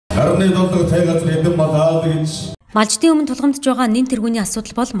Малчдын өмнө тулгамдж байгаа нэн тэргүүний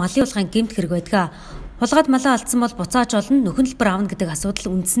асуудал бол малын улгаан гэмт хэрэг байдаг. Хулгайд малаа алдсан бол буцааж олно, нөхөн хэлбэр авна гэдэг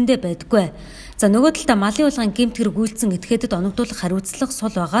асуудал үндсэндээ байдаггүй. За нөгөө талдаа малын улгаан гэмт хэрэг үйлдсэн этгээдэд оногдуулах хариуцлага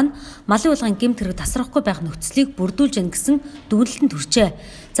сул байгаа нь малын улгаан гэмт хэрэг тасрахгүй байх нөхцөлийг бүрдүүлж яана гэсэн дүгнэлтэнд хүрчээ.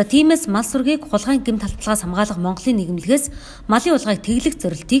 За тиймээс мал сүргийг хулгайн гэмт халтлагаас хамгаалах Монголын нийгэмлэгээс малын улгааг тэглэх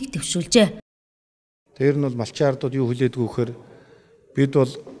зорилтыг дэвшүүлжээ. Тэр нь бол малчин ардууд юу хүлээдгүй гэхээр бид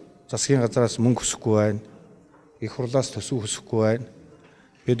бол засгийн газраас мөнгө хүсэхгүй байна. Их хурлаас төсөв хүсэхгүй байна.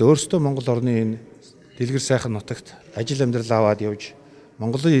 Бид өөрсдөө Монгол орны энэ дэлгэр сайхан нутагт ажил амьдрал аваад явж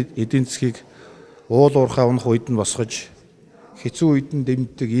Монголын эдийн засгийг уул уурхай унах үед нь босгож хэцүү үед нь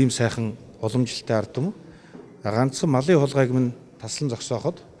дэмждэг ийм сайхан уламжлалтай ард юм. Ганцхан малын хулгайг минь таслан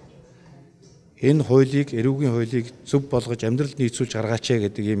зогсооход энэ хуулийг, эрхзүйн хуулийг зөв болгож амьдралд нийцүүлж гаргаач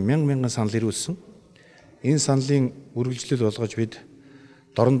гэдэг ийм мянган санал ирүүлсэн. Энэ саналын үргэлжлэл болгож бид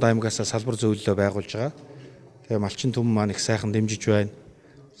Дорн аймагаас салбар зөвлөлөө байгуулж байгаа. Тэгээ малчин түмэн маань их сайхан дэмжиж байна.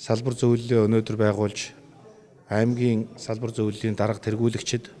 Салбар зөвлөлөө өнөөдөр байгуулж аймгийн салбар зөвлөлийн дарга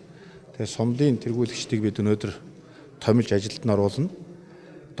тэргүүлэгчид тэгээ сумдын тэргүүлэгчдийг бид өнөөдөр томилж ажилд нь оруулна.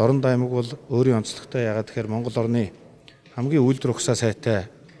 Дорн аймаг бол өөрийн онцлогтой ягаад гэхээр Монгол орны хамгийн үйлдвэр ухсаа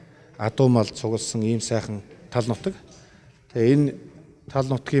сайтай адуу мал цугласан ийм сайхан тал нутаг. Тэгээ энэ тал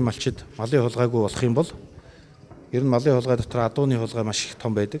нутгийн малчид малын хулгайгүй болох юм бол ер нь малын хулгай дотор адууны хулгай маш их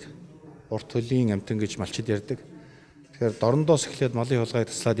том байдаг. Урт хөлийн амтан гэж малчид ярьдаг. Тэгэхээр дорндоос эхлээд малын хулгайг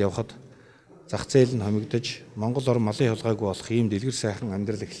таслаад явхад зах зээл нь хомигдож Монгол орн малын хулгайгүй болох ийм дэлгэр сайхан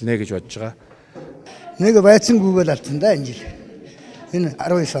амьдрал эхэлнэ гэж бодож байгаа. Нэг байцангүйгээр алдсан да энэ жил. Энэ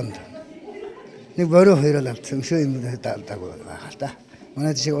 19 онд. Нэг бороо хоёроо алдсан. Өшөө юм даалдаагүй байгаа л да.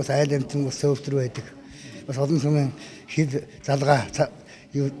 Манай шиг бас айл амтан бас өвтөр байдаг. Бас олон сүмэн хил залгаа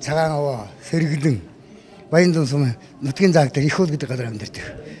цагаан аваа сэргэлэн Баян дун сумын нутгийн зааг дээр их хөл гэдэг газар амьдардаг.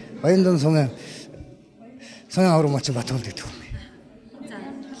 Баян дун сумын соён аврам очиж Батбол гэдэг юм. За,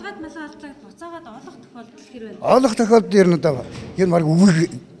 хулгайд малаа алдлаг буцаагаад олох тохиолдол хэр байна? Олох тохиолдол ер нь одоо баг үгүй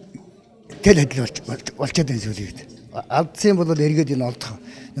тэл адил болчиход байна зүйлийг. Алдсан бол эргээд энэ олдох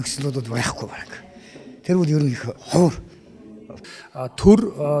нөхцөлүүд байхгүй байна. Тэр бол ер нь их ховор.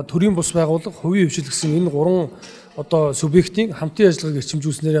 Төрийн бус байгууллага, хувийн хвшил гэсэн энэ гурван одоо субъектийн хамтын ажиллагааг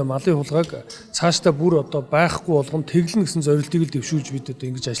эрчимжүүлснээр малын хулгайг цаашдаа бүр одоо байхгүй болгон тэглэнэ гэсэн зорилтыг л дэвшүүлж бид одоо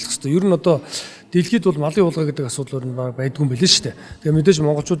ингэж ажиллах хэрэгтэй. Ер нь одоо дэлхийд бол малын хулгай гэдэг асуудал нь байдгүй юм билээ шүү дээ. Тэгээ мэдээж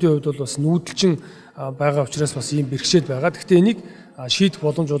монголчуудын хувьд бол бас нүүдэлчин байгаа учраас бас ийм бэрхшээл байгаа. Гэхдээ энийг шийдэх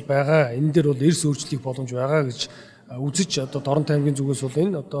боломж бол байгаа. Энэ дээр бол эрс өөрчлөх боломж байгаа гэж үзэж одоо Дорн аймгийн зүгээс бол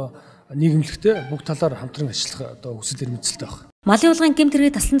энэ одоо нийгэмлэгтэй бүх талаар хамтран ажиллах одоо хүсэл эрмэлзэлтэй байна. Малын улгаан гэмт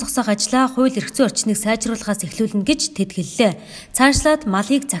хэргийг таслан зогсоох ажлаа хууль эрхзүйн орчныг сайжруулахаас эхэлнэ гэж тэд хэллээ. Цаашлаад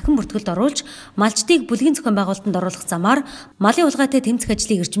малыг захин бүртгэлд оруулж, малчдыг бүлгийн зохион байгуулалтанд оруулах замаар малын улгайтай тэмцэх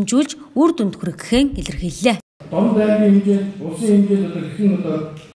ажлыг эрчимжүүлж үр дүнд хүрэхээ илэрхийллээ. Дорн аймгийн хэмжээнд, улсын хэмжээнд одоо хэрхэн одоо